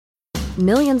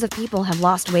Millions of people have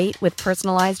lost weight with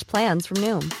personalized plans from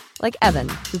Noom. Like Evan,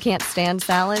 who can't stand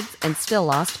salads and still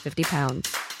lost 50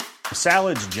 pounds.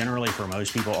 Salads generally for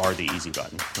most people are the easy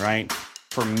button, right?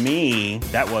 For me,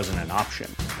 that wasn't an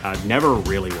option. I never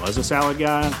really was a salad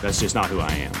guy. That's just not who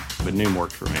I am. But Noom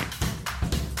worked for me.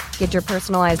 Get your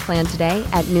personalized plan today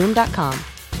at Noom.com.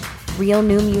 Real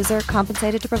Noom user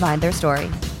compensated to provide their story.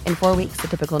 In 4 weeks, the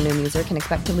typical Noom user can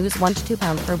expect to lose 1 to 2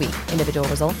 pounds per week. Individual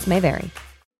results may vary.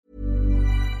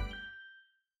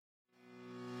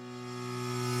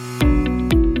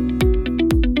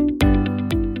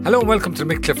 Hello and welcome to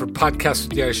the Mick Clifford podcast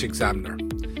with the Irish Examiner.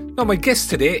 Now, my guest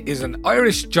today is an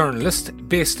Irish journalist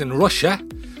based in Russia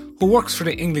who works for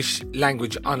the English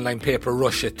language online paper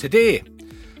Russia Today.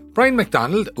 Bryan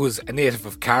McDonald, who is a native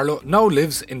of Carlow, now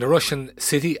lives in the Russian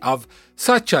city of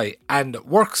Sochi and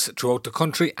works throughout the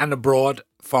country and abroad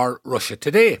for Russia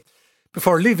Today.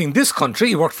 Before leaving this country,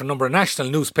 he worked for a number of national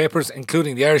newspapers,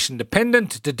 including the Irish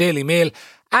Independent, the Daily Mail,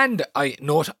 and I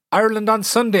note Ireland on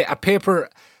Sunday, a paper,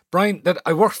 Bryan, that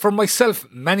I worked for myself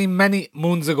many, many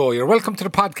moons ago. You're welcome to the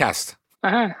podcast.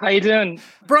 How you doing?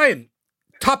 Bryan,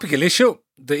 topical issue,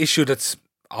 the issue that's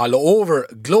all over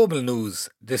global news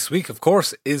this week, of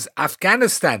course, is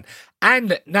Afghanistan.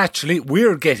 And naturally,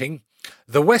 we're getting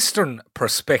the Western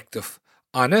perspective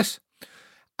on it.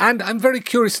 And I'm very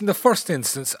curious in the first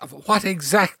instance of what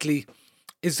exactly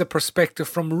is the perspective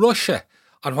from Russia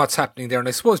on what's happening there. And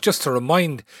I suppose just to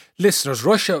remind listeners,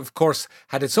 Russia, of course,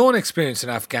 had its own experience in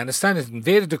Afghanistan. It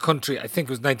invaded the country, I think it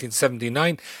was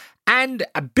 1979. And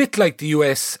a bit like the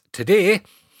US today,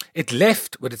 it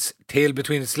left with its tail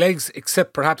between its legs,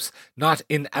 except perhaps not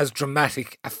in as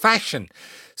dramatic a fashion.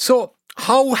 So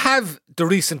how have the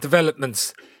recent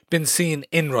developments been seen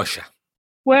in Russia?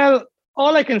 Well,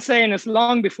 all I can say, and it's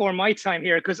long before my time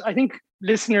here, because I think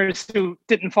listeners who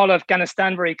didn't follow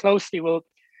Afghanistan very closely will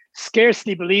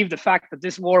scarcely believe the fact that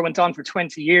this war went on for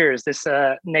 20 years, this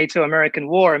NATO-American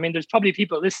war. I mean, there's probably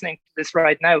people listening to this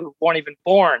right now who weren't even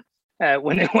born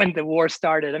when the war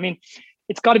started. I mean,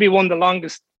 it's got to be one of the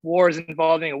longest wars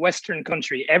involving a Western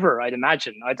country ever, I'd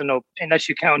imagine. I don't know, unless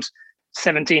you count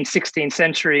 17th, 16th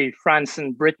century France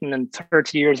and Britain and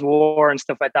 30 years war and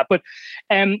stuff like that. But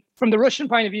from the Russian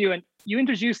point of view, and you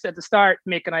introduced at the start,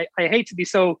 Mick, and I hate to be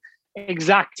so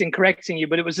exact in correcting you,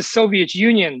 but it was the Soviet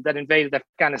Union that invaded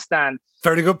Afghanistan.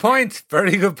 Very good point.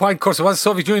 Very good point. Of course, it was the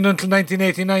Soviet Union until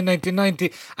 1989,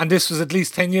 1990, and this was at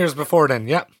least 10 years before then,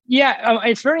 yeah? Yeah,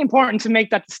 it's very important to make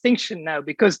that distinction now,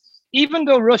 because even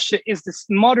though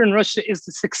modern Russia is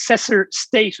the successor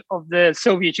state of the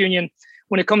Soviet Union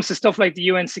when it comes to stuff like the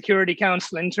UN Security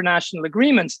Council, international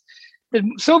agreements, the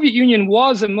Soviet Union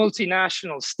was a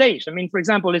multinational state. I mean, for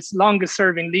example, its longest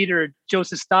serving leader,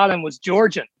 Joseph Stalin, was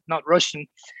Georgian, not Russian.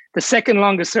 The second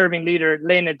longest serving leader,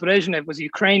 Leonid Brezhnev, was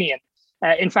Ukrainian.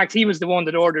 In fact, he was the one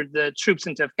that ordered the troops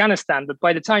into Afghanistan. But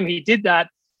by the time he did that,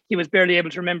 he was barely able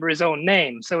to remember his own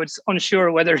name. So it's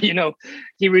unsure whether, he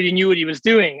really knew what he was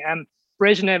doing.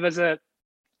 Brezhnev, as a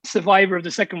survivor of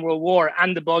the Second World War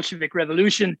and the Bolshevik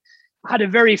Revolution, had a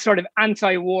very sort of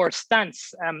anti-war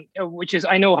stance, which is,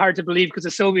 I know, hard to believe because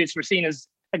the Soviets were seen as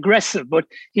aggressive, but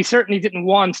he certainly didn't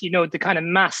want, the kind of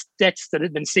mass deaths that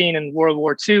had been seen in World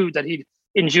War II that he'd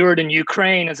endured in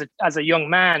Ukraine as a young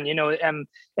man.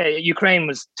 Ukraine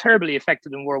was terribly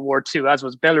affected in World War II, as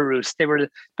was Belarus. They were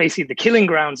basically the killing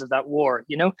grounds of that war,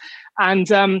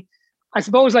 And I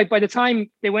suppose, by the time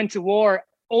they went to war,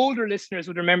 older listeners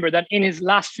would remember that in his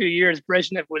last few years,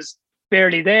 Brezhnev was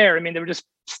barely there. I mean, they were just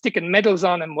sticking medals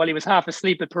on him while he was half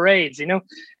asleep at parades,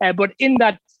 But in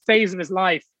that phase of his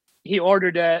life, he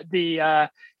ordered the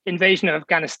invasion of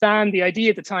Afghanistan. The idea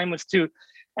at the time was to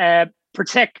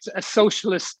protect a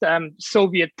socialist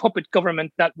Soviet puppet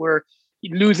government that were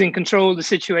losing control of the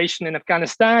situation in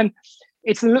Afghanistan.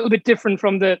 It's a little bit different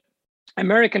from the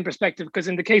American perspective, because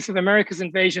in the case of America's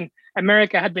invasion,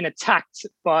 America had been attacked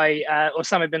by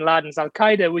Osama bin Laden's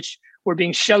Al-Qaeda, which were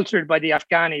being sheltered by the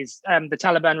Afghanis, the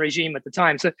Taliban regime at the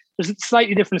time. So there's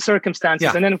slightly different circumstances.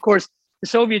 Yeah. And then, of course, the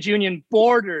Soviet Union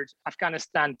bordered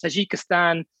Afghanistan.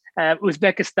 Tajikistan,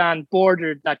 Uzbekistan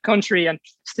bordered that country and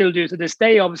still do to this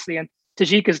day, obviously. And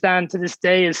Tajikistan to this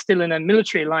day is still in a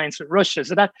military alliance with Russia.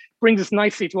 So that brings us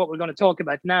nicely to what we're going to talk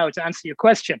about now to answer your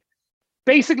question.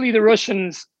 Basically, the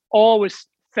Russians always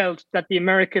felt that the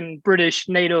American, British,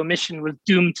 NATO mission was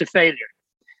doomed to failure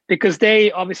because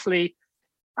they obviously,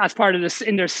 as part of this,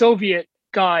 in their Soviet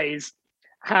guise,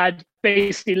 had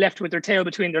basically left with their tail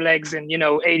between their legs in,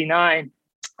 89.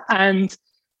 And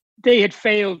they had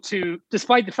failed to,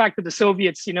 despite the fact that the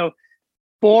Soviets,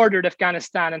 bordered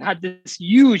Afghanistan and had this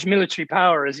huge military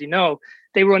power, as you know,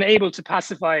 they were unable to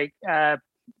pacify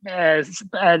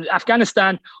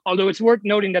Afghanistan, although it's worth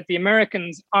noting that the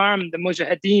Americans armed the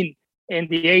Mujahideen in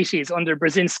the 80s under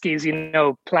Brzezinski's,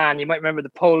 plan. You might remember the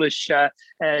Polish, I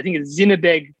think it's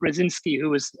Zinebeg Brzezinski, who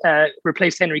was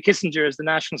replaced Henry Kissinger as the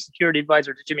national security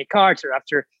advisor to Jimmy Carter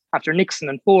after Nixon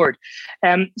and Ford.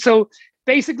 So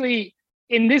basically,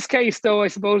 in this case, though, I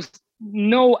suppose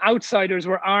no outsiders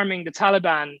were arming the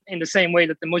Taliban in the same way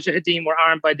that the Mujahideen were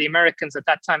armed by the Americans at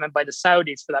that time and by the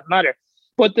Saudis for that matter.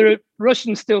 But the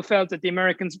Russians still felt that the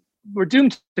Americans were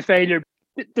doomed to failure.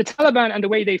 The Taliban and the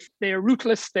way they are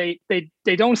ruthless, they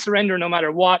don't surrender no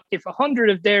matter what. If 100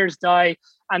 of theirs die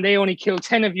and they only kill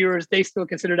 10 of yours, they still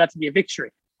consider that to be a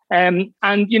victory. And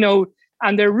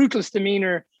their ruthless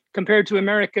demeanor compared to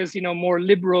America's, more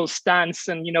liberal stance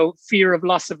and, fear of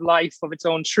loss of life of its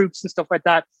own troops and stuff like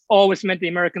that always meant the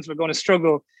Americans were going to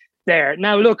struggle there.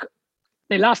 Now, look,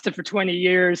 they lasted for 20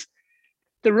 years.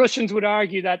 The Russians would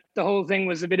argue that the whole thing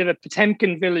was a bit of a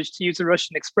Potemkin village, to use a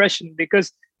Russian expression,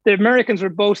 because the Americans were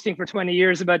boasting for 20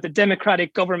 years about the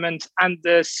democratic government and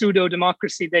the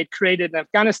pseudo-democracy they'd created in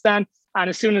Afghanistan. And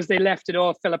as soon as they left, it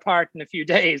all fell apart in a few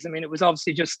days. I mean, it was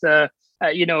obviously just, a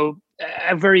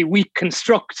very weak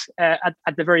construct at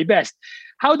the very best.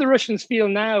 How the Russians feel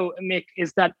now, Mick,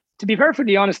 is that, to be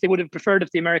perfectly honest, they would have preferred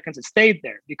if the Americans had stayed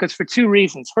there, because for two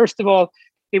reasons. First of all,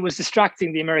 it was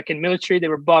distracting the American military. They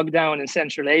were bogged down in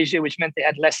Central Asia, which meant they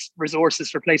had less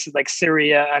resources for places like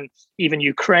Syria and even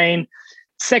Ukraine.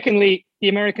 Secondly, the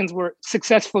Americans were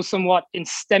successful somewhat in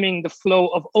stemming the flow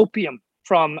of opium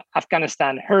from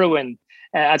Afghanistan, heroin,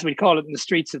 as we call it in the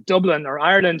streets of Dublin or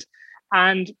Ireland.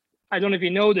 And I don't know if you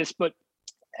know this, but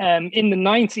in the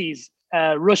 90s,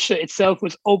 Russia itself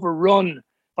was overrun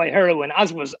by heroin,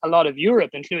 as was a lot of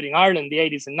Europe, including Ireland, the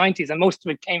 80s and 90s, and most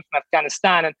of it came from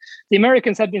Afghanistan. And the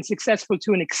Americans had been successful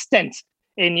to an extent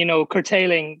in,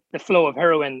 curtailing the flow of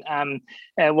heroin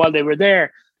while they were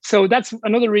there. So that's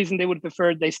another reason they would have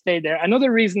preferred they stayed there.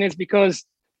 Another reason is because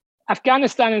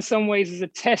Afghanistan in some ways is a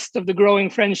test of the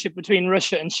growing friendship between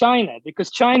Russia and China,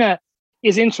 because China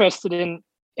is interested in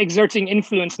exerting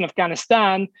influence in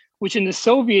Afghanistan, which in the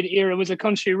Soviet era was a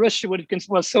country Russia would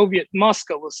have Soviet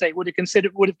Moscow will say would have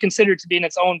considered to be in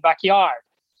its own backyard.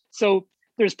 So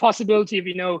there's possibility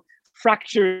of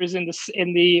fractures in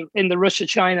the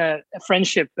Russia-China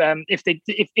friendship if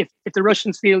the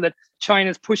Russians feel that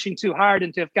China's pushing too hard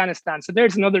into Afghanistan. So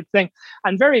there's another thing.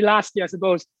 And very lastly, I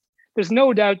suppose there's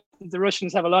no doubt that the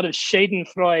Russians have a lot of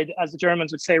schadenfreude, as the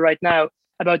Germans would say right now,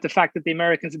 about the fact that the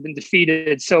Americans have been defeated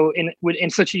in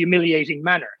such a humiliating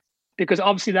manner. Because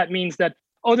obviously that means that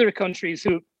other countries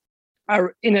who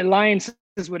are in alliances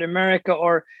with America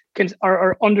or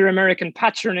are under American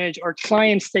patronage or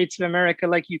client states of America,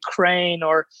 like Ukraine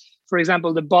or, for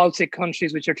example, the Baltic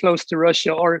countries, which are close to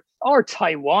Russia, or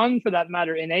Taiwan, for that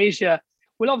matter, in Asia,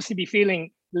 will obviously be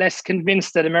feeling less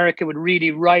convinced that America would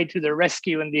really ride to their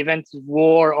rescue in the event of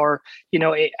war or,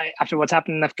 after what's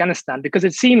happened in Afghanistan, because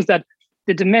it seems that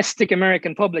the domestic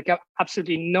American public have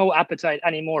absolutely no appetite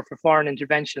anymore for foreign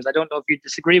interventions. I don't know if you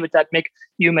disagree with that, Mick.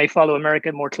 You may follow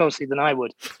America more closely than I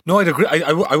would. No, I'd agree.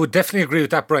 I would definitely agree with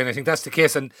that, Brian. I think that's the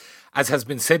case. And as has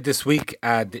been said this week,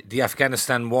 the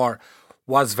Afghanistan war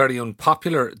was very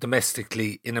unpopular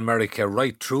domestically in America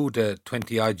right through the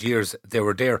 20-odd years they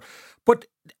were there. But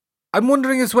I'm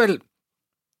wondering as well,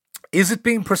 is it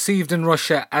being perceived in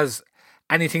Russia as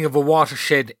anything of a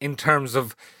watershed in terms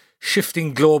of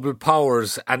shifting global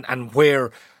powers and where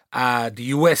the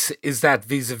US is that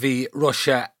vis-a-vis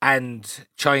Russia and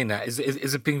China? Is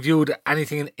it being viewed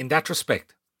anything in that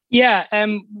respect? Yeah,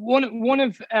 one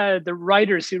of the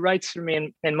writers who writes for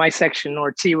me in my section,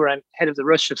 or T, where I'm head of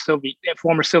the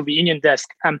former Soviet Union desk,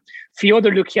 Fyodor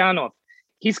Lukyanov,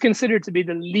 he's considered to be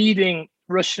the leading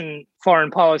Russian foreign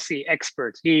policy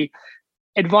expert. He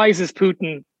advises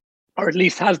Putin, or at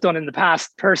least has done in the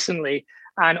past personally,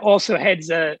 and also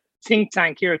heads a think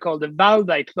tank here called the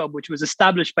Valdai Club, which was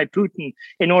established by Putin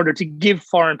in order to give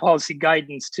foreign policy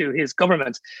guidance to his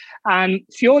government. And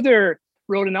Fyodor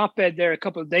wrote an op-ed there a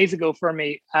couple of days ago for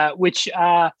me,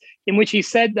 in which he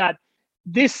said that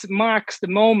this marks the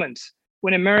moment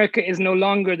when America is no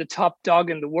longer the top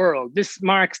dog in the world. This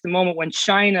marks the moment when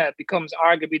China becomes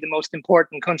arguably the most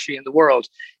important country in the world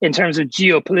in terms of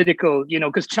geopolitical,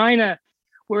 because China,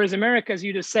 whereas America, as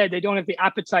you just said, they don't have the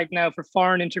appetite now for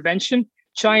foreign intervention.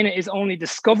 China is only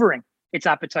discovering its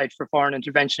appetite for foreign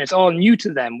intervention. It's all new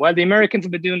to them. While the Americans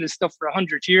have been doing this stuff for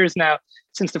 100 years now,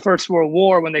 since the First World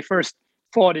War, when they first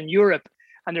fought in Europe,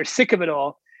 and they're sick of it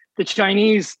all, the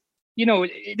Chinese,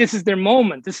 this is their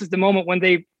moment. This is the moment when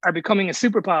they are becoming a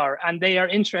superpower, and they are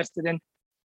interested in,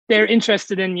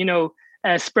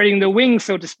 spreading their wings,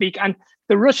 so to speak. And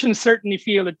the Russians certainly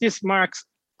feel that this marks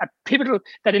a pivotal,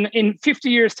 that in 50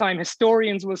 years' time,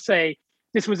 historians will say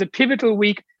this was a pivotal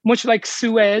week, much like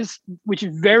Suez, which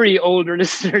very older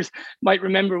listeners might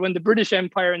remember when the British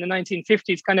Empire in the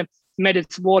 1950s kind of met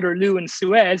its Waterloo in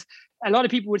Suez. A lot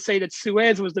of people would say that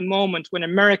Suez was the moment when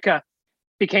America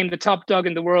became the top dog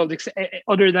in the world,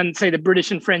 other than, say, the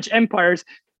British and French empires.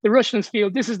 The Russians feel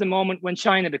this is the moment when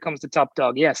China becomes the top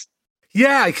dog, yes.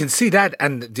 Yeah, I can see that.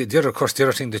 And the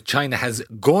other thing that China has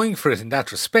going for it in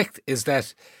that respect is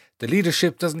that the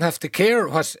leadership doesn't have to care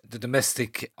what the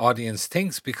domestic audience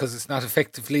thinks because it's not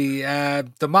effectively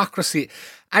democracy.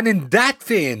 And in that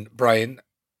vein, Bryan,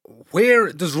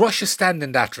 where does Russia stand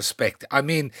in that respect? I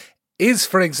mean, is,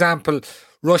 for example,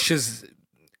 Russia's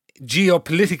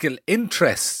geopolitical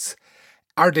interests,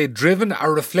 are they driven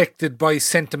or reflected by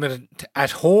sentiment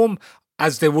at home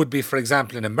as they would be, for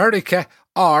example, in America,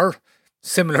 or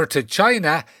similar to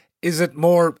China, is it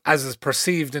more, as is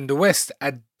perceived in the West,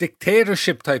 a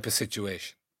dictatorship type of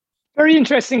situation? Very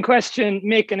interesting question,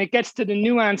 Mick, and it gets to the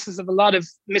nuances of a lot of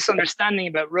misunderstanding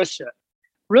about Russia.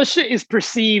 Russia is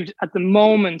perceived at the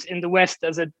moment in the West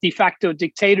as a de facto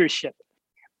dictatorship,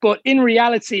 but in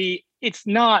reality, it's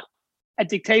not a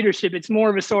dictatorship. It's more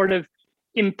of a sort of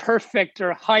imperfect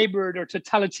or hybrid or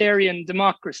totalitarian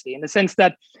democracy, in the sense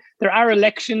that there are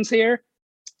elections here.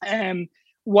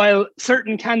 While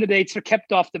certain candidates are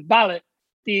kept off the ballot,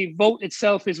 the vote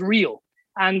itself is real.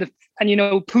 And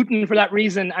Putin, for that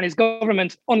reason, and his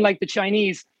government, unlike the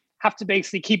Chinese, have to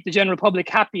basically keep the general public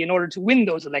happy in order to win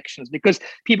those elections, because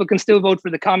people can still vote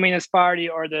for the Communist Party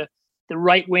or the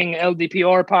right-wing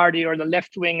LDPR party or the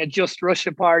left-wing Just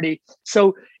Russia party.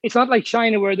 So it's not like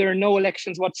China, where there are no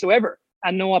elections whatsoever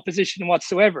and no opposition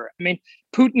whatsoever. I mean,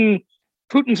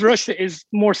 Putin's Russia is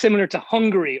more similar to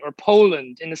Hungary or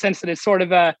Poland, in the sense that it's sort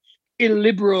of a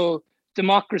illiberal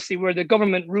democracy where the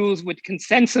government rules with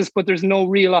consensus, but there's no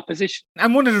real opposition.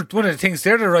 And one of the things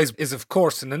there that arises is, of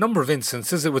course, in a number of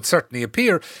instances, it would certainly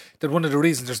appear that one of the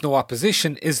reasons there's no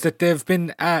opposition is that they've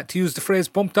been, to use the phrase,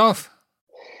 bumped off.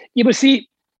 Yeah, but see,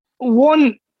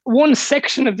 one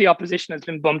section of the opposition has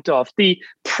been bumped off. The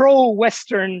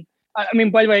pro-Western. I mean,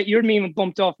 by the way, you're meaning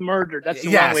bumped off murder. That's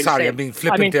the wrong way to say it. I'm being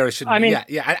flippant there.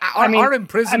 Or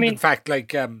imprisoned, in fact,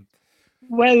 like.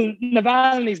 Well,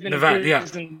 Navalny's been in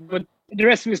prison, but the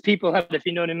rest of his people have, if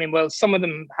you know what I mean. Well, some of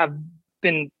them have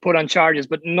been put on charges,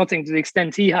 but nothing to the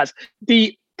extent he has.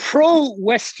 The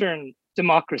pro-Western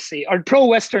democracy or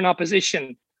pro-Western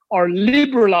opposition or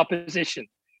liberal opposition,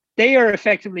 they are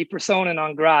effectively persona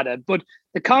non grata, but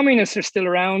the communists are still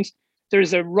around.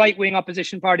 There's a right-wing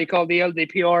opposition party called the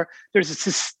LDPR. There's a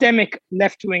systemic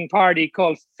left-wing party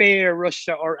called Fair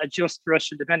Russia or a Just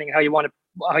Russia, depending on how you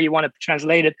want to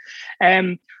translate it.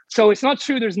 So it's not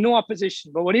true there's no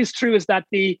opposition, but what is true is that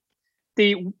the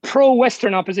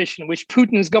pro-Western opposition, which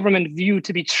Putin's government view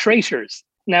to be traitors.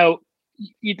 Now,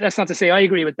 that's not to say I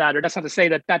agree with that, or that's not to say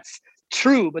that that's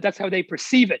true, but that's how they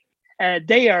perceive it.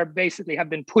 They are basically have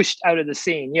been pushed out of the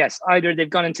scene. Yes, either they've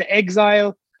gone into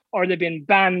exile, or they've been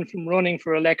banned from running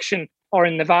for election, or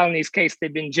in Navalny's case,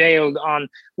 they've been jailed on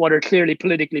what are clearly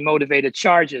politically motivated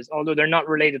charges. Although they're not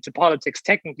related to politics,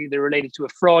 technically they're related to a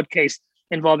fraud case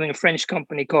involving a French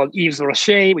company called Yves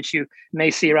Rocher, which you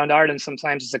may see around Ireland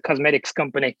sometimes. It's a cosmetics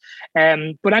company.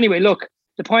 But anyway, look,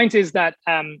 the point is that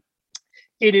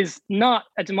it is not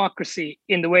a democracy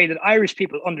in the way that Irish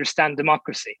people understand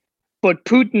democracy. But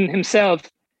Putin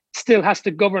himself still has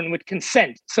to govern with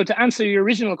consent. So to answer your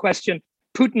original question,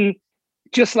 Putin,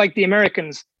 just like the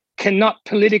Americans, cannot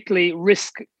politically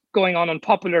risk going on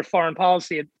unpopular foreign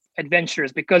policy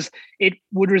adventures, because it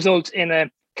would result in a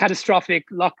catastrophic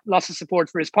loss of support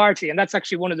for his party. And that's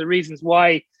actually one of the reasons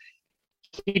why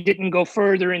he didn't go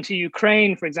further into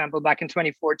Ukraine, for example, back in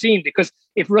 2014, because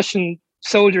if Russian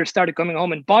soldiers started coming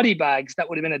home in body bags, that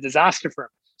would have been a disaster for him.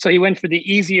 So he went for the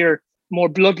easier, more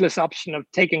bloodless option of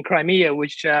taking Crimea,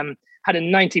 which had a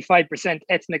 95%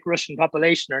 ethnic Russian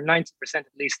population, or 90% at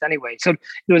least anyway. So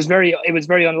it was very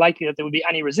unlikely that there would be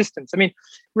any resistance. I mean,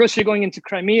 Russia going into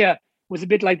Crimea was a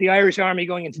bit like the Irish army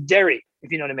going into Derry,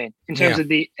 if you know what I mean, in terms of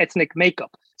the ethnic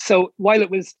makeup. So while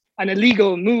it was an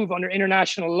illegal move under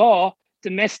international law,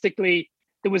 domestically,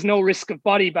 there was no risk of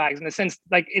body bags, in the sense,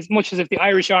 like, as much as if the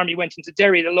Irish army went into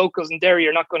Derry, the locals in Derry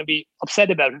are not going to be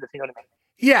upset about it, if you know what I mean.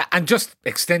 Yeah, and just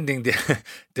extending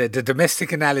the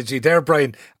domestic analogy there,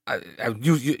 Bryan,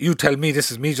 you tell me,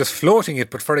 this is me just floating it,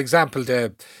 but for example,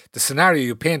 the scenario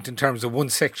you paint in terms of one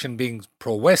section being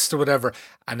pro-West or whatever,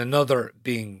 and another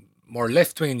being more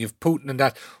left-wing, and you've Putin and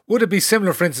that, would it be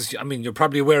similar, for instance, I mean, you're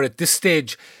probably aware at this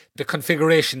stage, the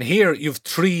configuration here, you've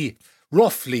three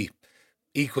roughly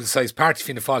equal-sized parties,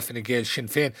 Fianna Fáil, Fine Gael, Sinn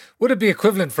Féin. Would it be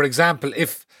equivalent, for example,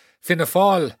 if Fianna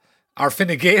Fáil or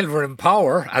Fine Gael were in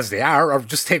power, as they are, or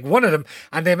just take one of them,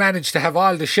 and they managed to have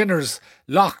all the Shinners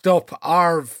locked up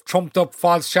or trumped up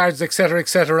false charges,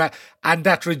 etc., and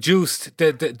that reduced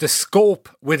the scope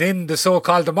within the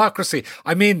so-called democracy.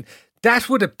 I mean, that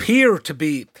would appear to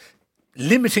be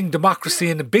limiting democracy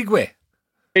in a big way.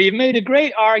 You've made a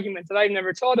great argument that I've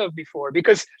never thought of before,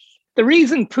 because the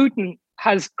reason Putin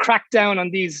has cracked down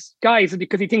on these guys is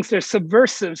because he thinks they're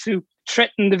subversives who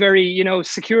threaten the very,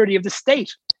 security of the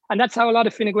state. And that's how a lot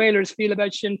of Fine Gaelers feel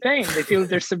about Sinn Féin. They feel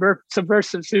they're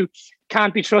subversives who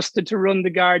can't be trusted to run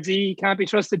the Gardaí, can't be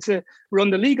trusted to run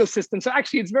the legal system. So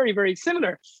actually, it's very, very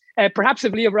similar. Perhaps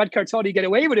if Leo Varadkar thought he'd get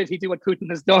away with it, he'd do what Putin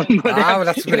has done. But, well,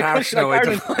 that's a bit harsh now. I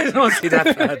don't see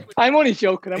that bad. I'm only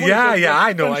joking.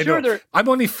 I know. I'm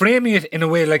only framing it in a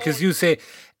way, like, as you say,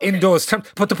 in those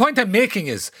terms. But the point I'm making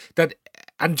is that,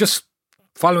 and just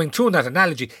following through on that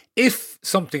analogy, if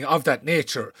something of that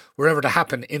nature were ever to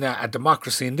happen in a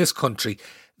democracy in this country,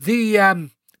 the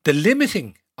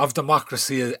limiting of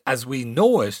democracy as we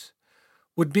know it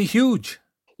would be huge.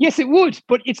 Yes, it would,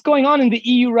 but it's going on in the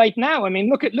EU right now. I mean,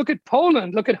 look at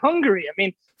Poland, look at Hungary. I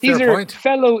mean, these are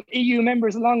fellow EU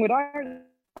members along with Ireland.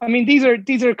 I mean, these are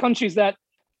countries that,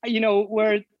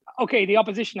 where, okay, the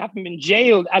opposition haven't been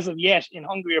jailed as of yet in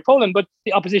Hungary or Poland, but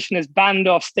the opposition is banned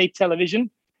off state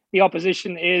television. The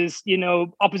opposition is,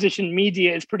 opposition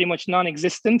media is pretty much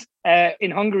non-existent. In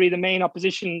Hungary, the main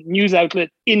opposition news outlet,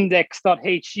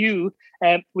 index.hu,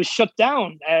 was shut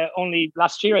down only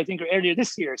last year, I think, or earlier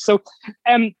this year. So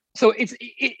it's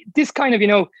this kind of,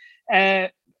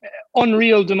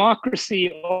 unreal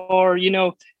democracy or,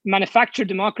 manufactured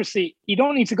democracy. You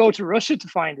don't need to go to Russia to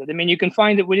find it. I mean, you can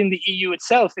find it within the EU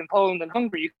itself, in Poland and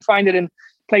Hungary. You can find it in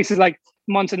places like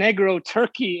Montenegro,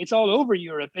 Turkey. It's all over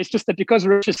Europe. It's just that because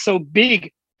Russia is so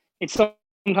big, it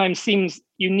sometimes seems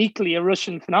uniquely a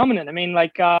Russian phenomenon. I mean,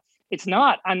 it's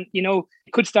not, and it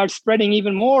could start spreading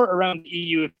even more around the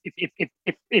EU if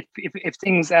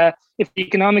things if the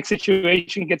economic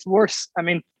situation gets worse. I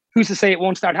mean, who's to say it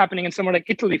won't start happening in somewhere like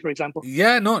Italy, for example?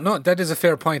 Yeah, no, that is a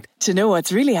fair point. To know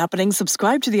what's really happening,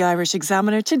 subscribe to the Irish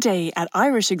Examiner today at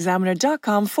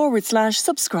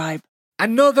irishexaminer.com/subscribe.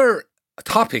 Another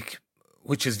topic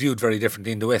which is viewed very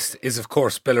differently in the West is, of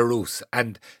course, Belarus.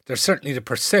 And there's certainly the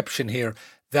perception here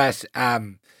that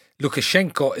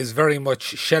Lukashenko is very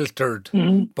much sheltered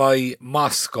by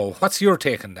Moscow. What's your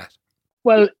take on that?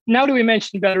 Well, now that we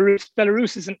mentioned Belarus,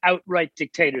 Belarus is an outright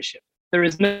dictatorship. There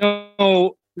is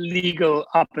no legal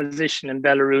opposition in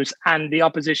Belarus, and the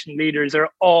opposition leaders are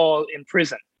all in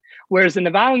prison. Whereas the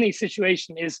Navalny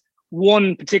situation is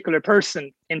one particular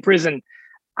person in prison,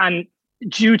 and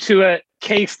due to a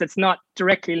case that's not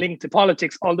directly linked to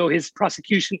politics, although his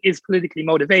prosecution is politically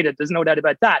motivated, there's no doubt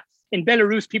about that. In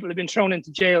Belarus, people have been thrown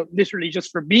into jail literally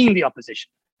just for being the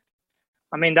opposition.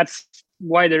 I mean, that's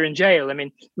why they're in jail. I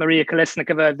mean, Maria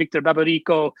Kolesnikova, Viktor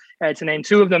Babariko, to name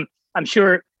two of them. I'm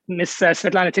sure Miss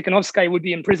Svetlana Tikhanovskaya would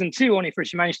be in prison too, only for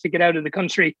she managed to get out of the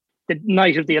country the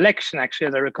night of the election, actually,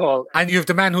 as I recall. And you have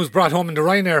the man who's brought home in the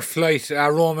Ryanair flight,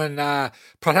 Roman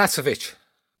Protasevich.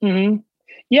 Mm-hmm.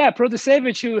 Yeah,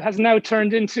 Protasevich, who has now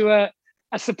turned into a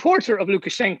supporter of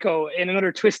Lukashenko in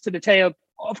another twist to the tale,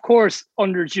 of course,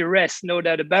 under duress, no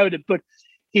doubt about it. But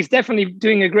he's definitely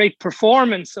doing a great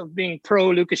performance of being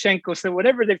pro-Lukashenko. So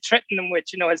whatever they've threatened him with,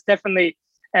 has definitely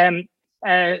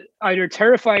either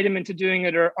terrified him into doing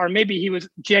it, or maybe he was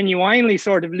genuinely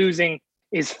sort of losing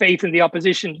his faith in the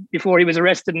opposition before he was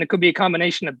arrested, and it could be a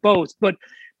combination of both. But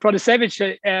Protasevich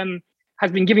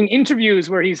has been giving interviews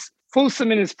where he's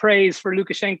fulsome in his praise for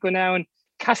Lukashenko now and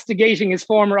castigating his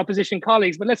former opposition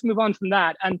colleagues. But let's move on from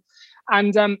that. And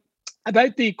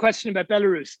about the question about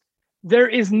Belarus, there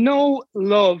is no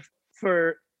love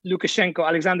for Lukashenko,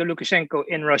 Alexander Lukashenko,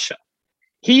 in Russia.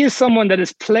 He is someone that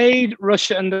has played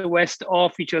Russia and the West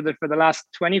off each other for the last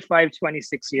 25,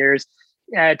 26 years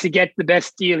to get the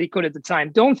best deal he could at the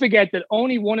time. Don't forget that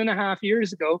only 1.5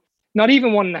 years ago, not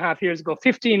even 1.5 years ago,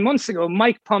 15 months ago,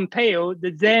 Mike Pompeo,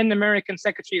 the then American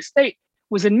Secretary of State,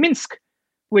 was in Minsk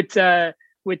with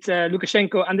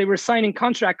Lukashenko, and they were signing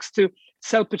contracts to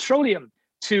sell petroleum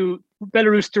to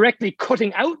Belarus directly,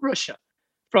 cutting out Russia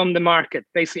from the market.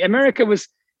 Basically, America was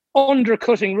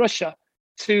undercutting Russia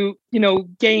to,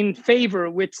 gain favor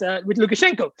with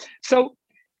Lukashenko. So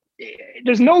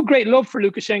there's no great love for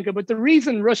Lukashenko, but the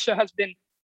reason Russia has been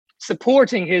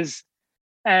supporting his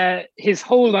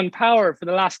hold on power for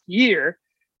the last year,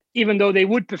 even though they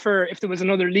would prefer if there was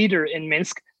another leader in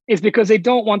Minsk, is because they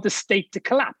don't want the state to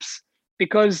collapse,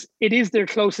 because it is their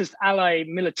closest ally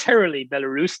militarily,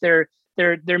 Belarus. They're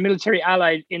military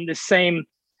ally in the same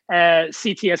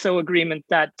CTSO agreement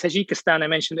that Tajikistan, I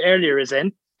mentioned earlier, is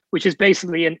in. which is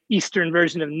basically an Eastern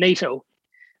version of NATO.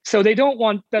 So they don't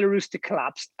want Belarus to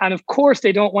collapse. And of course,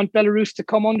 they don't want Belarus to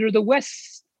come under the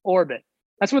West's orbit.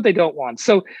 That's what they don't want.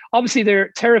 So obviously, they're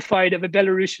terrified of a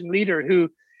Belarusian leader who,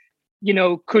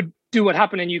 could do what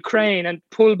happened in Ukraine and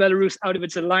pull Belarus out of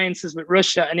its alliances with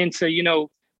Russia and into,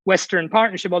 Western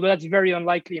partnership, although that's very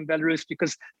unlikely in Belarus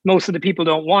because most of the people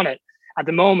don't want it at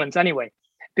the moment anyway.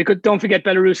 Because don't forget,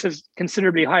 Belarus has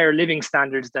considerably higher living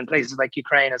standards than places like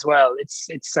Ukraine as well.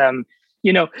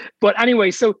 But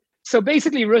anyway, so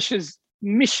basically Russia's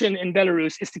mission in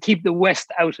Belarus is to keep the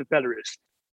West out of Belarus.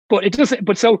 But it doesn't,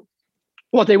 but so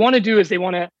what they want to do is they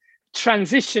want to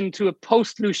transition to a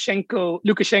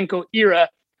post-Lukashenko era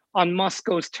on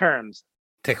Moscow's terms.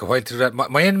 Take a while to do that.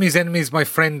 My enemy's enemy is my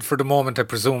friend for the moment, I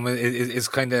presume, is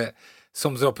kind of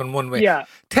sums it up in one way. Yeah.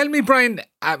 Tell me, Bryan,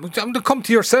 I'm going to come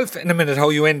to yourself in a minute, how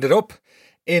you ended up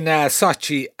in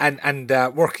Sochi and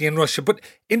working in Russia. But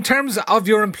in terms of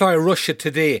your employer, Russia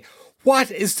Today,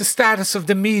 what is the status of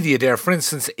the media there? For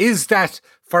instance, is that,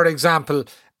 for example,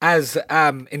 as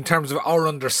in terms of our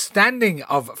understanding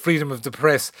of freedom of the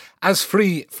press, as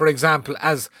free, for example,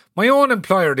 as my own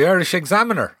employer, the Irish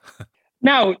Examiner?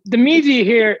 Now, the media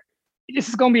here, this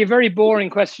is going to be a very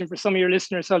boring question for some of your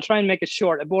listeners, so I'll try and make it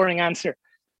short, a boring answer.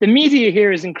 The media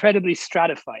here is incredibly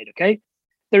stratified, okay?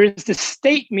 There is the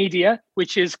state media,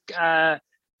 which is the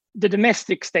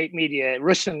domestic state media,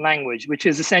 Russian language, which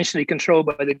is essentially controlled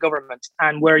by the government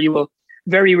and where you will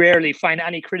very rarely find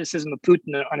any criticism of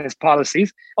Putin on his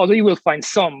policies, although you will find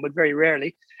some, but very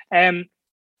rarely.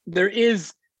 There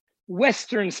is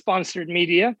Western-sponsored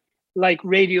media, like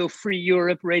Radio Free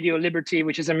Europe, Radio Liberty,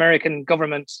 which is American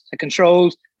government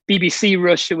controlled, BBC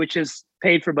Russia, which is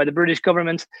paid for by the British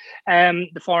government,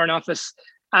 the Foreign Office,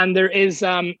 and there is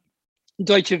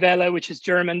Deutsche Welle, which is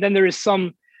German. Then there is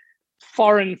some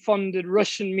foreign-funded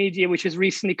Russian media, which has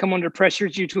recently come under pressure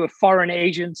due to a foreign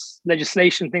agents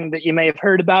legislation thing that you may have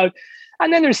heard about.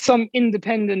 And then there's some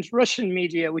independent Russian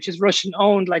media, which is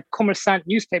Russian-owned, like Kommersant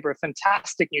newspaper, a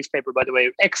fantastic newspaper, by the way,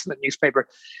 excellent newspaper.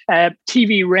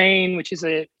 TV Rain, which is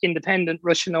an independent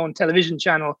Russian-owned television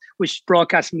channel, which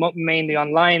broadcasts mainly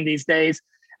online these days.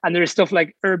 And there is stuff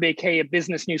like RBK, a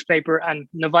business newspaper, and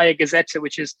Novaya Gazeta,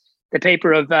 which is the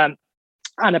paper of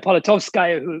Anna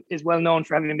Politkovskaya, who is well known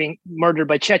for having been murdered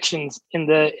by Chechens in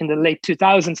the late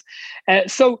 2000s.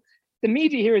 So the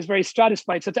media here is very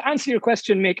stratified. So to answer your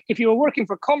question, Mick, if you were working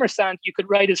for Kommersant, you could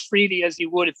write as freely as you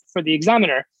would for the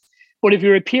Examiner. But if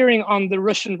you're appearing on the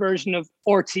Russian version of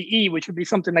RTE, which would be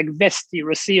something like Vesti,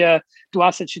 Rossiya,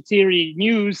 24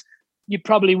 News, you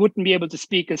probably wouldn't be able to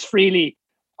speak as freely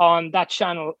on that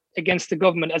channel against the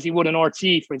government as you would on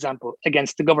RTE, for example,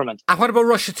 against the government. And what about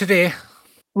Russia Today?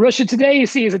 Russia Today, you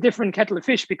see, is a different kettle of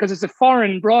fish because it's a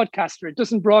foreign broadcaster. It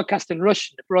doesn't broadcast in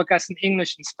Russian. It broadcasts in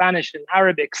English and Spanish and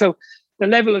Arabic. So the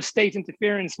level of state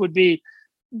interference would be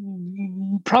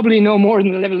probably no more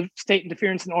than the level of state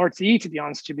interference in RTE, to be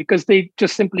honest with you, because they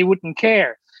just simply wouldn't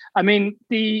care. I mean,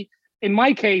 in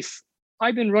my case,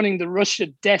 I've been running the Russia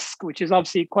desk, which is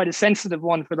obviously quite a sensitive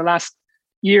one for the last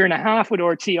year and a half with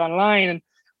RT Online. And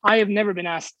I have never been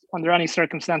asked under any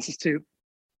circumstances to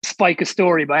spike a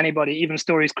story by anybody, even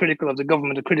stories critical of the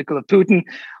government or critical of Putin.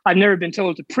 I've never been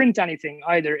told to print anything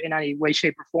either in any way,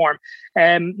 shape or form.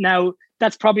 Now,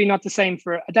 that's definitely not the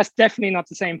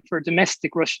same for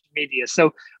domestic Russian media.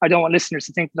 So I don't want listeners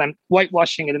to think that I'm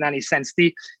whitewashing it in any sense.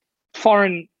 The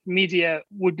foreign media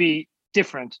would be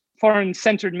different. Foreign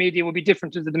centered media would be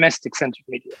different to the domestic centered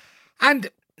media.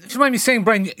 And do you mind me saying,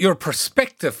 Bryan, your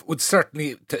perspective would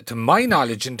certainly, to my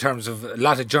knowledge, in terms of a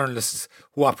lot of journalists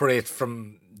who operate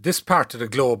from this part of the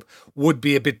globe, would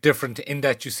be a bit different in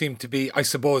that you seem to be, I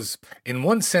suppose, in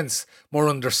one sense, more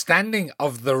understanding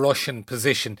of the Russian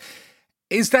position.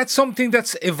 Is that something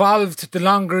that's evolved the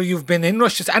longer you've been in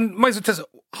Russia? And might as well tell us,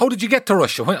 how did you get to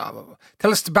Russia?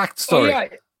 Tell us the backstory. Oh, yeah.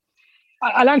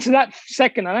 I'll answer that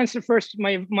second. I'll answer first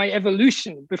my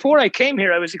evolution. Before I came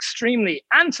here, I was extremely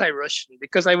anti-Russian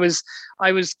because I was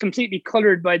completely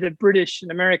colored by the British and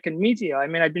American media. I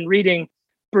mean, I'd been reading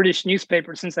British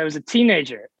newspapers since I was a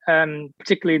teenager,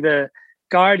 particularly the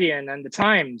Guardian and the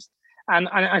Times. And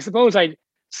I suppose I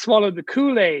swallowed the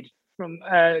Kool-Aid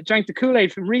drank the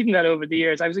Kool-Aid from reading that over the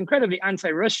years. I was incredibly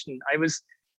anti-Russian.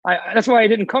 That's why I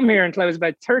didn't come here until I was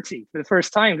about 30 for the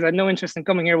first time, because I had no interest in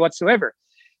coming here whatsoever.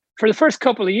 For the first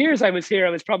couple of years I was here,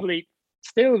 I was probably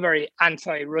still very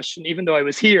anti-Russian, even though I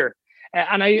was here.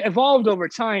 And I evolved over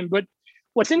time. But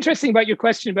what's interesting about your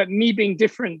question about me being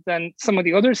different than some of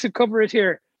the others who cover it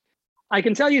here, I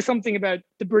can tell you something about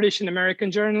the British and American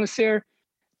journalists here.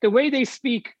 The way they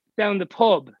speak down the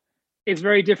pub is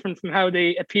very different from how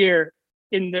they appear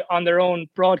on their own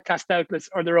broadcast outlets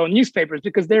or their own newspapers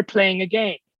because they're playing a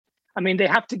game. I mean, they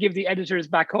have to give the editors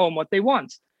back home what they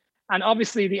want. And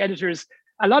obviously the editors,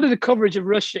 a lot of the coverage of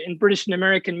Russia in British and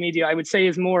American media, I would say,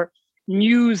 is more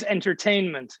news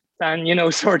entertainment than,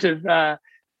 sort of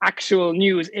actual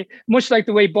news. Much like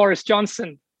the way Boris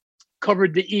Johnson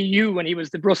covered the EU when he was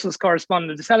the Brussels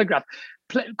correspondent of the Telegraph.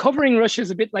 Covering Russia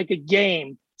is a bit like a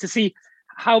game to see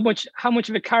how much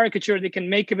of a caricature they can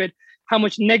make of it, how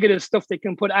much negative stuff they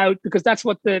can put out, because that's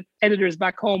what the editors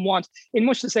back home want, in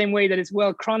much the same way that it's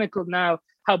well chronicled now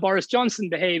how Boris Johnson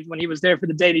behaved when he was there for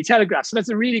the Daily Telegraph. So that's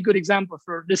a really good example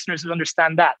for listeners who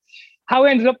understand that. How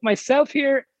I ended up myself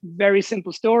here, very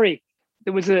simple story.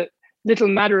 There was a little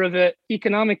matter of an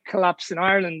economic collapse in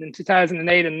Ireland in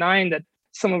 2008 and 9 that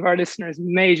some of our listeners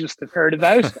may just have heard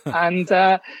about. And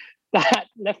that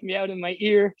left me out of my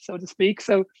ear, so to speak.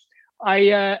 So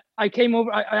I came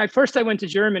over. First I went to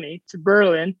Germany, to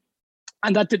Berlin,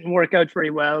 and that didn't work out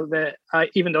very well.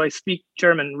 Even though I speak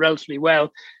German relatively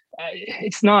well,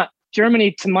 it's not,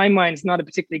 Germany, to my mind, is not a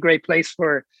particularly great place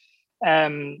for,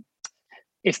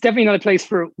 it's definitely not a place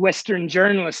for Western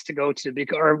journalists to go to,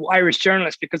 or Irish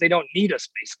journalists, because they don't need us,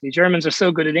 basically. Germans are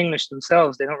so good at English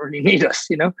themselves, they don't really need us,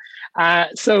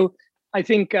 So I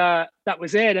think that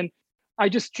was it. And I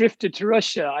just drifted to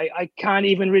Russia. I can't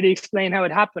even really explain how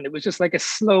it happened. It was just like a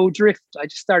slow drift. I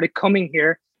just started coming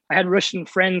here. I had Russian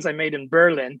friends I made in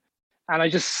Berlin, and I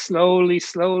just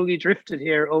slowly drifted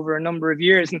here over a number of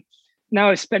years. And now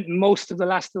I've spent most of the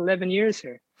last 11 years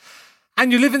here.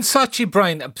 And you live in Sochi,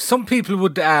 Bryan. Some people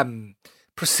would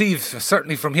perceive,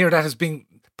 certainly from here, that as being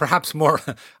perhaps more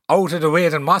out of the way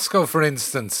than Moscow, for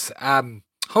instance.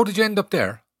 How did you end up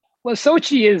there? Well,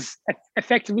 Sochi is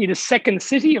effectively the second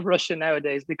city of Russia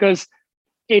nowadays, because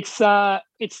it's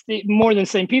more than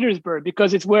St. Petersburg,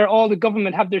 because it's where all the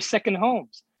government have their second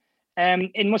homes.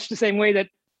 In much the same way that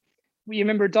you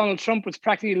remember Donald Trump was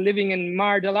practically living in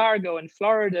Mar-a-Lago in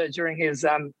Florida during his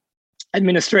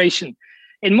administration.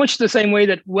 In much the same way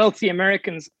that wealthy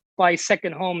Americans buy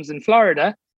second homes in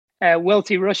Florida,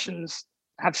 wealthy Russians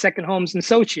have second homes in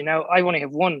Sochi. Now, I only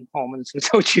have one home in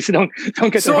Sochi, so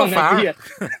don't get the wrong idea.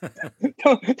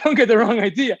 don't get the wrong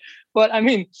idea. But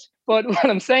what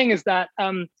I'm saying is that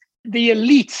the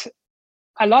elite,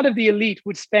 a lot of the elite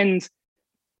would spend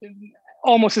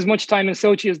almost as much time in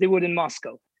Sochi as they would in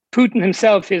Moscow. Putin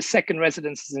himself, his second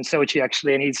residence is in Sochi,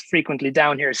 actually, and he's frequently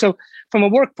down here. So from a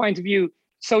work point of view,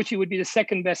 Sochi would be the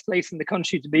second best place in the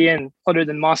country to be in, other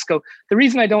than Moscow. The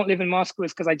reason I don't live in Moscow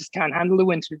is because I just can't handle the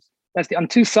winters. I'm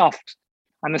too soft.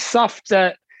 I'm a soft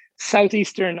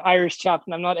southeastern Irish chap,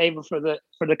 and I'm not able for the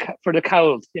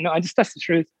cold. That's the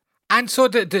truth. And so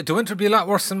the winter would be a lot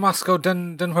worse in Moscow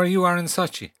than where you are in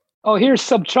Sochi. Oh, here's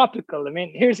subtropical. I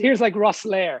mean, here's like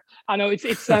Rosslare. I know it's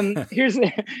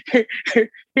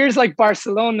here's like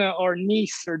Barcelona or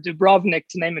Nice or Dubrovnik,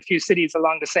 to name a few cities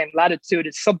along the same latitude.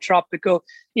 It's subtropical.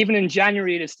 Even in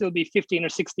January, it'll still be 15 or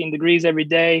 16 degrees every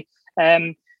day.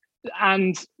 And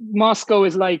Moscow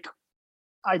is like,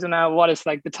 I don't know what it's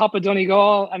like, the top of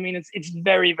Donegal. I mean, it's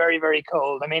very, very, very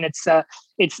cold. I mean, it's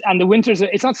and the winters.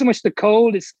 It's not so much the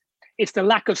cold. It's the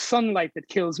lack of sunlight that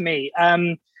kills me.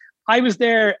 I was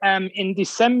there in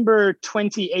December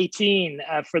 2018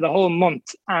 for the whole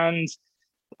month, and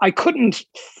I couldn't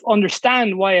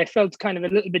understand why I felt kind of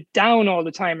a little bit down all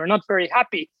the time or not very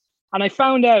happy. And I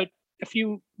found out a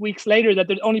few weeks later that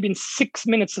there'd only been 6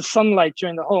 minutes of sunlight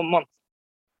during the whole month.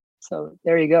 So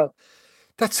there you go.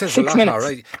 That says 6 minutes. All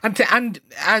right. And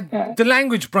the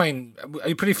language, Bryan, are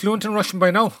you pretty fluent in Russian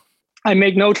by now? I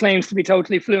make no claims to be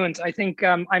totally fluent. I think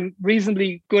I'm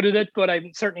reasonably good at it, but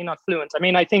I'm certainly not fluent. I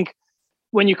mean, I think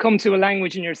when you come to a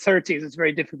language in your 30s, it's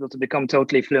very difficult to become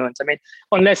totally fluent. I mean,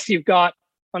 unless you don't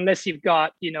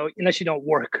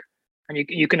work and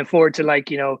you can afford to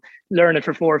learn it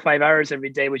for 4 or 5 hours every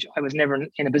day, which I was never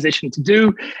in a position to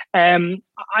do. I'm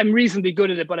reasonably good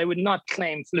at it, but I would not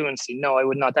claim fluency. No, I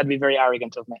would not. That'd be very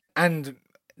arrogant of me. And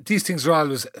these things are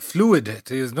always fluid,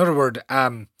 to use another word.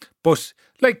 But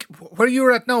like where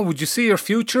you're at now, would you see your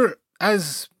future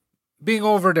as being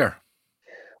over there?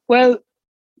 Well,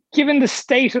 given the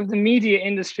state of the media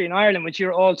industry in Ireland, which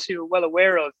you're all too well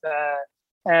aware of,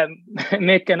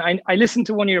 Mick, and I listened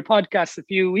to one of your podcasts a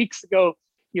few weeks ago.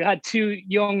 You had 2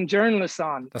 young journalists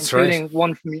on, That's including right.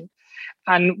 one from you.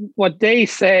 And what they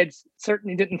said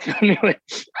certainly didn't fill me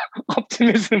with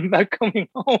optimism about coming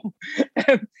home.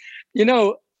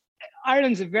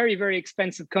 Ireland's a very, very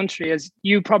expensive country, as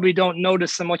you probably don't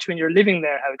notice so much when you're living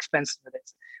there how expensive it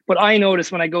is. But I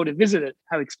notice when I go to visit it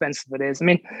how expensive it is. I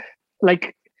mean,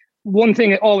 like one thing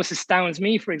that always astounds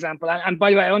me, for example, and by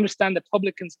the way, I understand that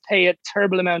publicans pay a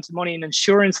terrible amount of money in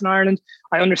insurance in Ireland.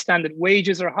 I understand that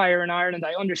wages are higher in Ireland.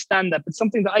 I understand that. But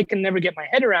something that I can never get my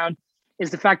head around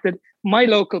is the fact that my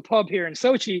local pub here in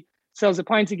Sochi sells a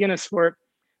pint of Guinness for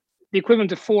the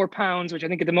equivalent of £4, which I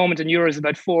think at the moment in euros is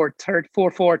about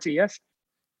 440, yes?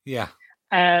 Yeah.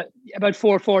 About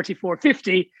 440,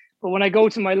 450. But when I go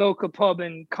to my local pub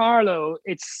in Carlow,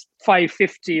 it's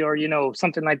 550 or,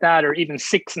 something like that, or even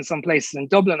 6 in some places in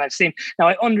Dublin I've seen. Now,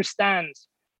 I understand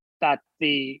that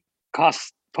the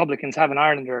costs publicans have in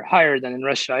Ireland are higher than in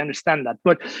Russia. I understand that.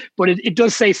 But it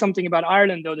does say something about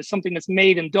Ireland, though, that something that's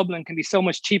made in Dublin can be so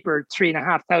much cheaper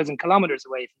 3,500 kilometres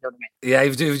away, if you know what I mean. Yeah,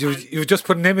 you've just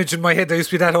put an image in my head. There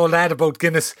used to be that old ad about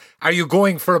Guinness. Are you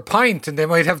going for a pint? And they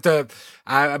might have a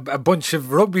bunch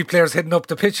of rugby players heading up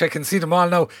the pitch. I can see them all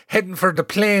now heading for the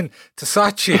plane to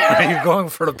Sochi. Are you going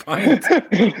for a pint?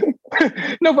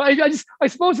 No, but I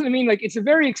suppose what I mean, like, it's a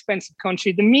very expensive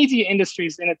country. The media industry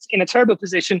is in a terrible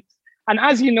position. And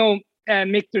as you know,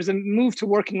 Mick, there's a move to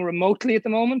working remotely at the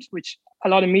moment, which a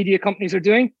lot of media companies are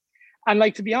doing. And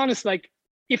like, to be honest, like,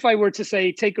 if I were to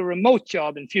say, take a remote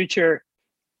job in future,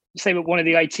 say with one of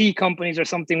the IT companies or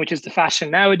something, which is the fashion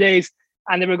nowadays,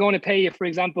 and they were going to pay you, for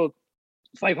example,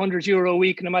 €500 a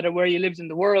week, no matter where you lived in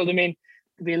the world, I mean,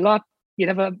 it'd be a lot.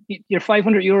 You'd have your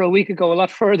 €500 a week would go a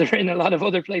lot further in a lot of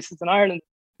other places in Ireland.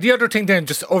 The other thing then,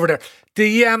 just over there,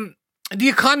 the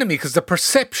economy, because the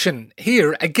perception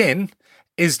here, again,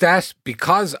 is that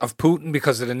because of Putin,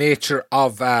 because of the nature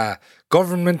of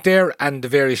government there and the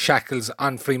various shackles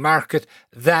on free market,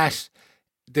 that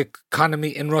the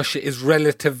economy in Russia is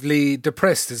relatively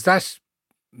depressed. Is that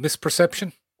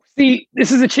misperception? See,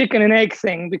 this is a chicken and egg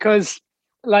thing, because,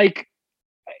 like,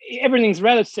 everything's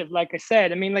relative, like I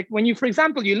said. I mean, like, when you, for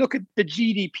example, you look at the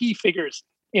GDP figures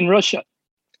in Russia,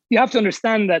 you have to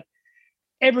understand that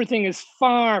everything is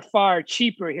far, far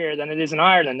cheaper here than it is in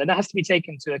Ireland, and that has to be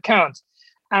taken into account.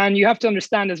 And you have to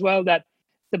understand as well that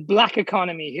the black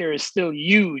economy here is still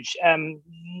huge.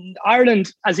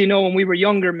 Ireland, as you know, when we were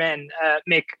younger men,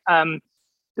 Mick,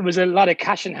 there was a lot of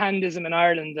cash in handism in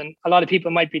Ireland, and a lot of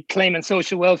people might be claiming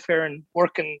social welfare and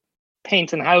working,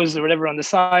 painting houses or whatever on the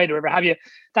side or whatever have you.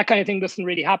 That kind of thing doesn't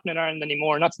really happen in Ireland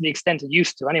anymore, not to the extent it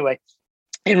used to anyway.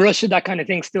 In Russia, that kind of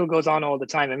thing still goes on all the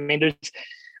time. I mean,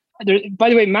 by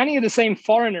the way, many of the same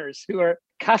foreigners who are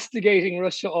castigating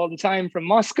Russia all the time from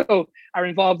Moscow are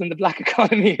involved in the black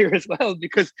economy here as well,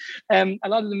 because a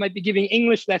lot of them might be giving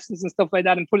English lessons and stuff like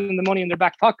that and putting the money in their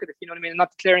back pocket, if you know what I mean, and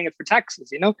not declaring it for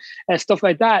taxes, stuff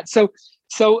like that. So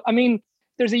I mean,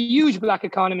 there's a huge black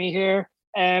economy here.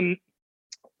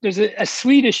 There's a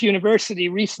Swedish university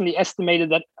recently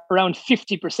estimated that around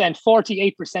 50%,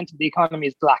 48% of the economy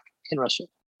is black in Russia.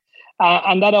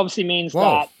 And that obviously means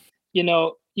that,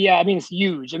 yeah, I mean, it's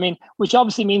huge. I mean, which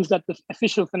obviously means that the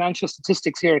official financial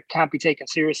statistics here can't be taken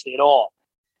seriously at all.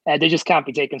 They just can't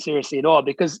be taken seriously at all,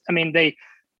 because, I mean, they,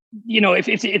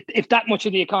 if that much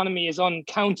of the economy is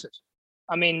uncounted,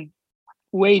 I mean,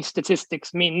 wage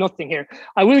statistics mean nothing here.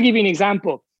 I will give you an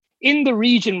example. In the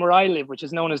region where I live, which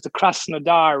is known as the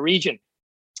Krasnodar region,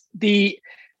 the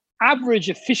average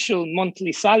official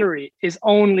monthly salary is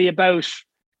only about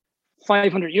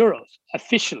 €500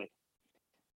 officially.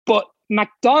 But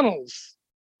McDonald's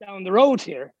down the road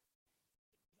here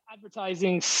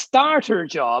advertising starter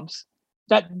jobs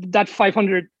that's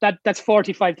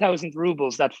 45,000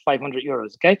 rubles, that's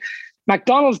 €500, okay?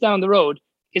 McDonald's down the road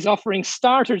is offering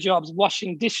starter jobs,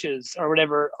 washing dishes or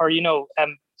whatever, or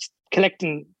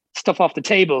collecting stuff off the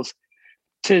tables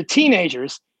to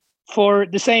teenagers for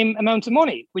the same amount of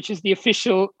money, which is the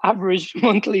official average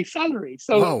monthly salary.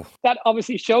 So That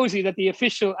obviously shows you that the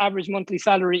official average monthly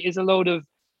salary is a load of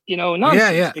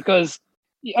nonsense. Yeah. Because,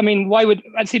 I mean,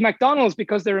 I'd see McDonald's,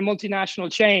 because they're a multinational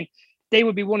chain, they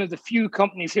would be one of the few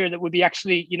companies here that would be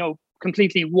actually,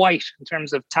 completely white in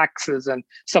terms of taxes and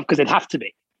stuff, because they'd have to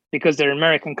be, because they're an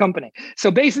American company.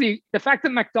 So basically, the fact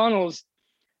that McDonald's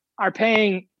are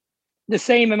paying the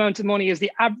same amount of money as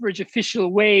the average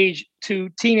official wage to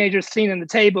teenagers cleaning the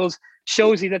tables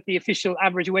shows you that the official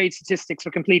average wage statistics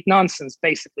are complete nonsense,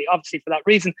 basically, obviously, for that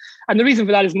reason. And the reason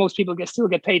for that is most people still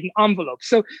get paid in envelopes.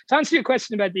 So to answer your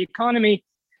question about the economy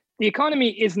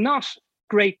is not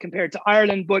great compared to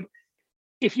Ireland, but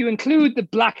if you include the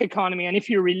black economy, and if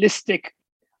you're realistic,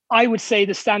 I would say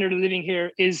the standard of living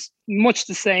here is much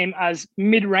the same as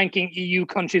mid-ranking EU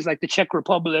countries like the Czech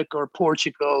Republic or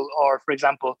Portugal or, for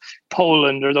example,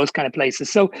 Poland or those kind of places.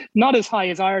 So not as high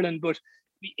as Ireland, but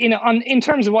in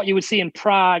terms of what you would see in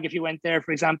Prague if you went there,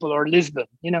 for example, or Lisbon,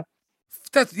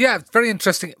 That's very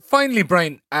interesting. Finally,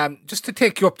 Bryan, just to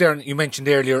take you up there, and you mentioned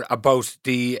earlier about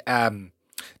the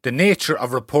the nature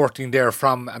of reporting there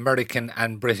from American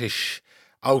and British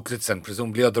outlets and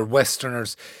presumably other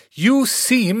Westerners, you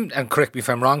seem, and correct me if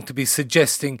I'm wrong, to be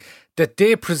suggesting that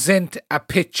they present a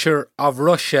picture of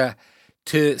Russia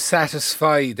to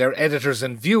satisfy their editors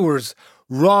and viewers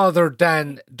rather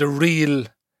than the real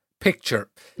picture.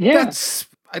 Yeah.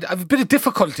 I have a bit of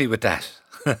difficulty with that.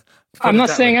 I'm not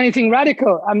saying anything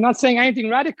radical. And I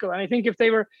think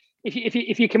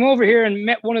if you came over here and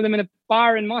met one of them in a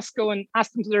bar in Moscow and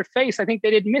asked them to their face, I think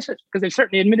they'd admit it, because they've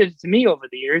certainly admitted it to me over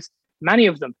the years, many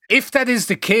of them. If that is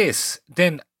the case,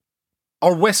 then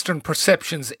our Western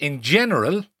perceptions in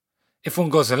general, if one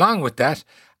goes along with that,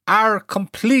 are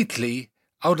completely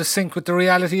out of sync with the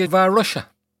reality of Russia.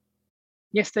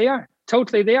 Yes, they are.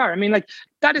 Totally, they are. I mean, like,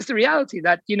 that is the reality,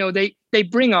 that, they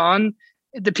bring on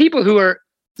the people who are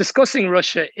discussing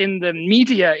Russia in the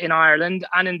media in Ireland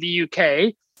and in the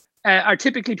UK are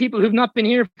typically people who've not been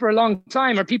here for a long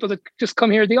time, or people that just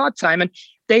come here the odd time, and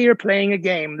they are playing a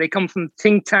game. They come from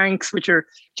think tanks, which are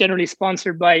generally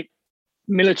sponsored by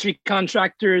military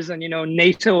contractors and,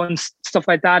 NATO and stuff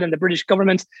like that, and the British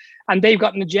government. And they've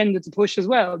got an agenda to push as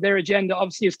well. Their agenda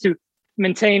obviously is to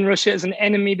maintain Russia as an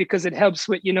enemy because it helps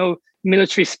with,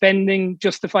 military spending,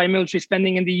 justify military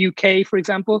spending in the UK, for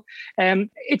example.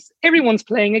 Everyone's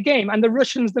playing a game, and the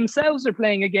Russians themselves are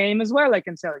playing a game as well, I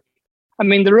can tell you. I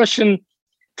mean, the Russian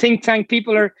think tank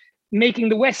people are making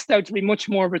the West out to be much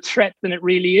more of a threat than it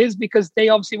really is, because they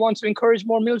obviously want to encourage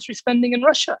more military spending in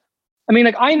Russia. I mean,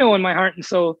 like, I know in my heart and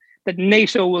soul that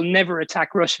NATO will never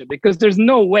attack Russia, because there's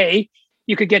no way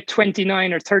you could get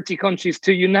 29 or 30 countries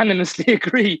to unanimously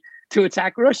agree to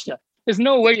attack Russia. There's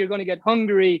no way you're going to get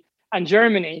Hungary and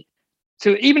Germany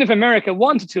to, even if America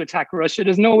wanted to attack Russia,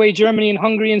 there's no way Germany and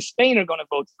Hungary and Spain are going to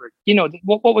vote for it.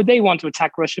 What would they want to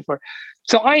attack Russia for?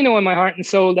 So I know in my heart and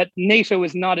soul that NATO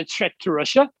is not a threat to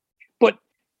Russia, but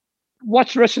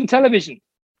watch Russian television.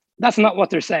 That's not what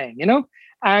they're saying,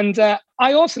 And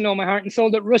I also know in my heart and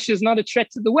soul that Russia is not a threat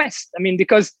to the West. I mean,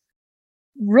 because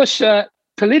Russia,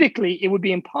 politically, it would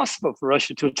be impossible for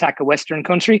Russia to attack a Western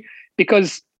country,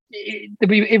 because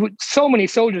so many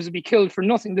soldiers would be killed for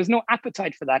nothing. There's no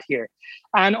appetite for that here.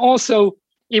 And also,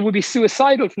 it would be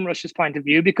suicidal from Russia's point of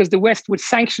view, because the West would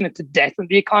sanction it to death and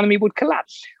the economy would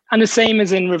collapse. And the same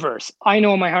is in reverse. I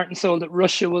know in my heart and soul that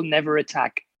Russia will never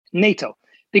attack NATO,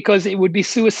 because it would be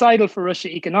suicidal for Russia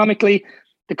economically.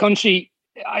 The country,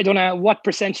 I don't know what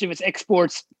percentage of its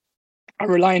exports are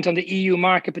reliant on the EU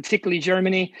market, particularly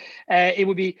Germany. It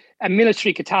would be a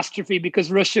military catastrophe,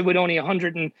 because Russia, with only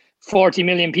 140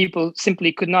 million people,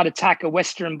 simply could not attack a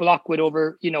Western bloc with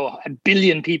over, 1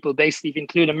 billion people, basically, if you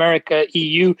include America,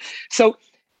 EU. So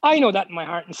I know that in my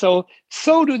heart and soul.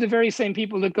 So do the very same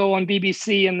people that go on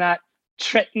BBC and that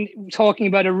talking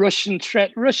about a Russian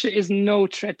threat. Russia is no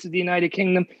threat to the United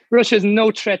Kingdom. Russia is no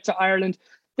threat to Ireland.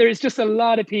 There is just a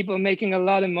lot of people making a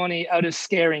lot of money out of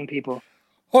scaring people.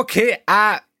 Okay,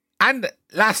 and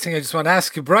last thing I just want to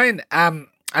ask you, Bryan,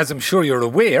 as I'm sure you're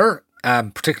aware,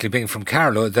 particularly being from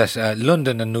Carlow, that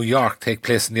London and New York take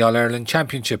place in the All-Ireland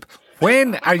Championship.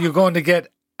 When are you going to get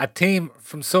a team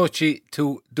from Sochi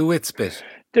to do its bit?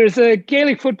 There's a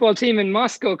Gaelic football team in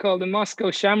Moscow called the Moscow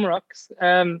Shamrocks,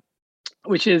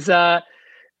 which is,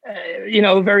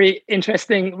 very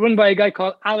interesting, run by a guy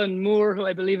called Alan Moore, who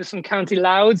I believe is from County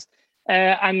Louth.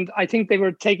 And I think they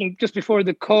were taking, just before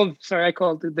the COVID,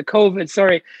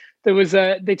 there was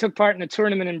they took part in a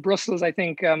tournament in Brussels, I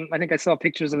think. I think I saw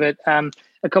pictures of it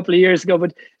a couple of years ago.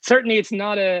 But certainly it's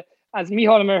not as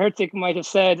Michal Merhertik might have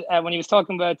said when he was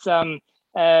talking about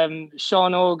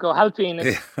Sean O'Halpine,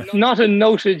 it's not a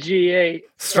noted GA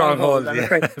stronghold.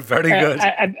 Yeah. Very good.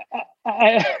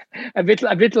 A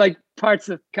bit like parts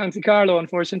of County Carlow,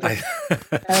 unfortunately.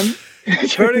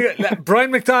 Very good.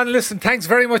 Bryan McDonald, listen, thanks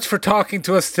very much for talking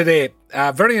to us today.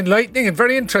 Very enlightening and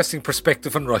very interesting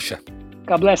perspective on Russia.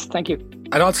 God bless. Thank you.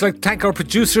 I'd also like to thank our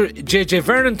producer, JJ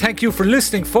Vernon. Thank you for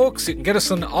listening, folks. You can get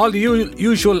us on all the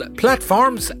usual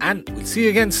platforms, and we'll see you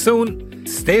again soon.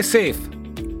 Stay safe.